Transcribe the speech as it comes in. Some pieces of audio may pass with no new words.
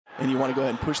and you want to go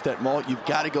ahead and push that maul, you've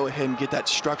got to go ahead and get that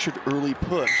structured early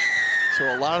push.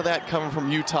 So a lot of that coming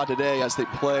from Utah today as they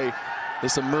play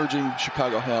this emerging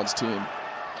Chicago Hounds team.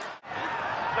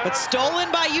 But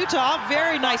stolen by Utah.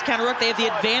 Very nice counter ruck. They have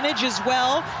the advantage as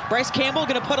well. Bryce Campbell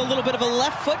going to put a little bit of a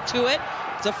left foot to it.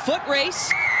 It's a foot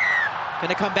race. Going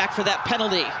to come back for that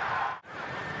penalty.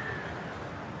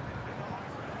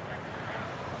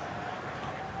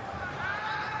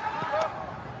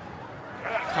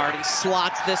 Carty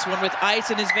slots this one with ice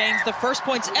in his veins. The first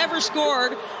points ever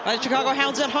scored by the Chicago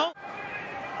Hounds at home.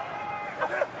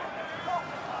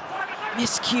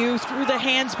 Miscue through the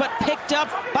hands, but picked up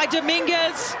by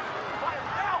Dominguez.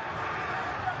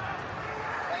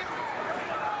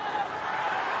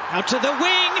 Out to the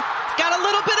wing. Got a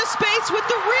little bit of space with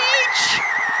the reach.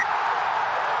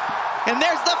 And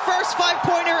there's the first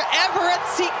 5-pointer ever at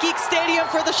SeatGeek Stadium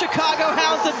for the Chicago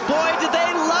Hounds, and boy, did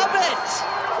they love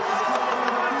it.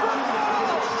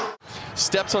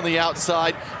 Steps on the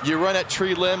outside, you run at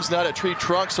tree limbs, not at tree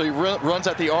trunks, so he runs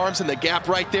at the arms, and the gap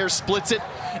right there splits it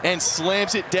and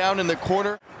slams it down in the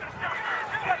corner.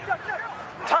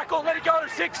 Tackle, let it go,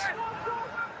 6.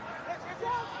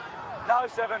 No,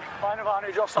 7, fine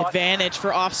advantage, offside. Advantage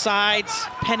for offsides,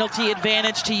 penalty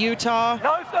advantage to Utah.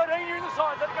 No, 13, you're in the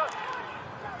side, let it go.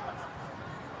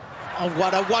 Oh,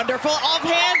 what a wonderful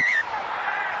offhand.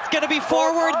 It's going to be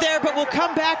forward there, but we'll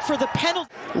come back for the penalty.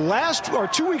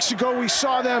 2 weeks ago, we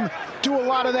saw them do a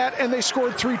lot of that, and they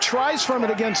scored 3 tries from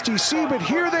it against DC. But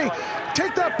here they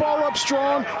take that ball up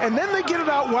strong, and then they get it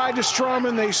out wide to Strum,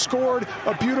 and they scored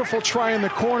a beautiful try in the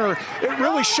corner. It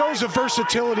really shows a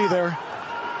versatility there.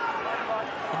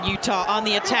 And Utah on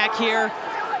the attack here,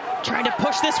 trying to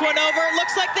push this one over. It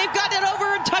looks like they've gotten it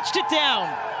over and touched it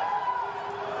down.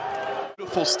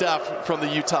 Beautiful stuff from the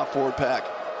Utah forward pack.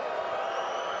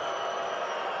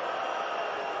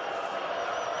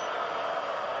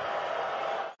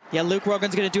 Yeah, Luke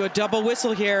Rogan's going to do a double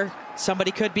whistle here.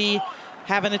 Somebody could be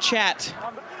having a chat.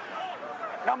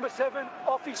 Number 7,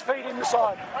 off his feet in the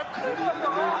side.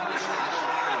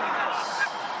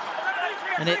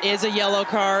 And it is a yellow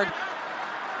card.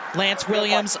 Lance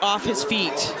Williams off his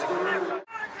feet.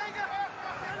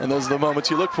 And those are the moments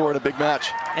you look for in a big match.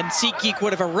 And SeatGeek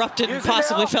would have erupted and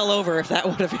possibly fell over if that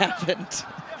would have happened.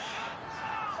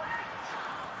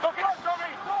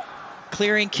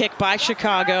 Clearing kick by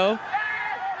Chicago.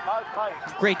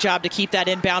 Great job to keep that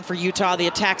inbound for Utah. The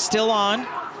attack's still on.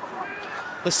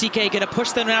 Lasike going to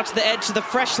push them out to the edge to the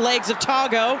fresh legs of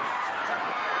Tago.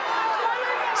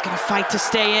 He's going to fight to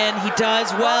stay in. He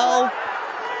does well.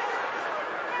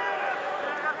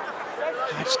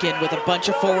 Hodgkin with a bunch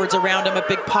of forwards around him, a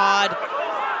big pod.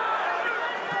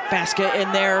 Basket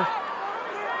in there.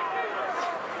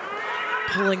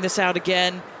 Pulling this out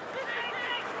again.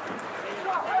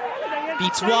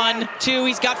 Beats 1, 2,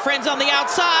 he's got friends on the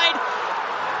outside.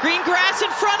 Green grass in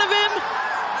front of him.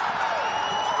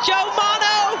 Joe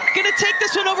Mono gonna take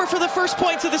this one over for the first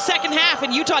points of the second half,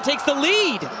 and Utah takes the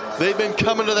lead. They've been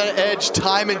coming to that edge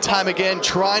time and time again,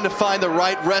 trying to find the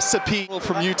right recipe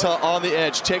from Utah on the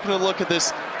edge. Taking a look at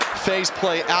this phase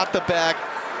play out the back.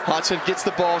 Hodgson gets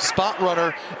the ball, spot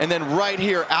runner, and then right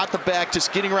here out the back,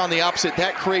 just getting around the opposite.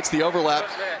 That creates the overlap.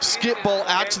 Skip ball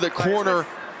out to the corner.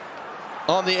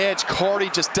 On the edge,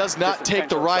 Carty just does not take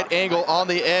the right angle on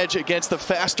the edge against the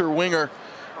faster winger.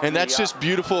 And that's just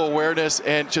beautiful awareness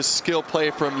and just skill play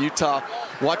from Utah.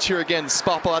 Watch here again,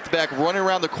 spot ball out the back, running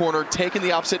around the corner, taking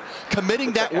the opposite,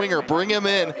 committing that winger, bring him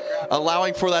in,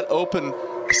 allowing for that open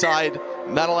side,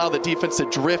 not allow the defense to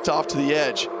drift off to the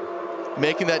edge.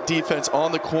 Making that defense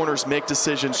on the corners make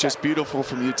decisions, just beautiful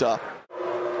from Utah.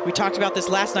 We talked about this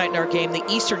last night in our game. The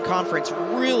Eastern Conference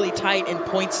really tight in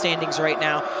point standings right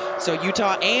now. So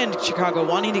Utah and Chicago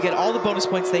wanting to get all the bonus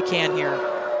points they can here.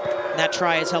 And that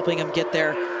try is helping him get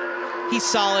there. He's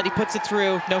solid, he puts it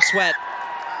through, no sweat.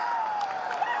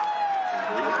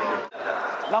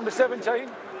 Number 17,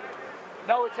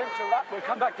 no attempt to wrap. We'll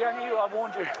come back down here, I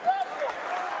warned you.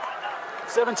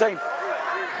 17.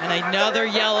 And another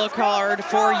yellow card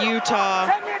for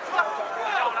Utah.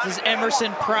 This is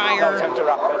Emerson Pryor.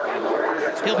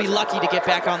 He'll be lucky to get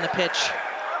back on the pitch.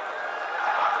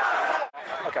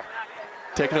 Okay.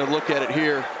 Taking a look at it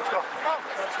here.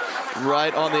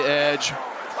 Right on the edge.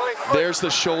 There's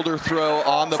the shoulder throw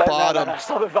on the bottom.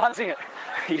 Stop advancing it.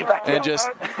 And just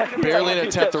barely an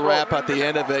attempt to wrap at the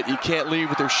end of it. You can't leave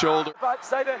with your shoulder.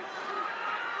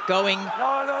 Going,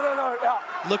 No.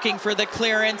 looking for the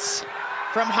clearance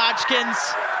from Hodgkins.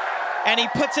 And he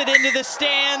puts it into the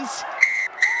stands.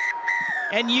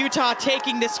 And Utah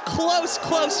taking this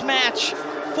close match,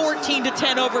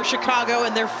 14-10 over Chicago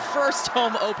in their first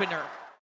home opener.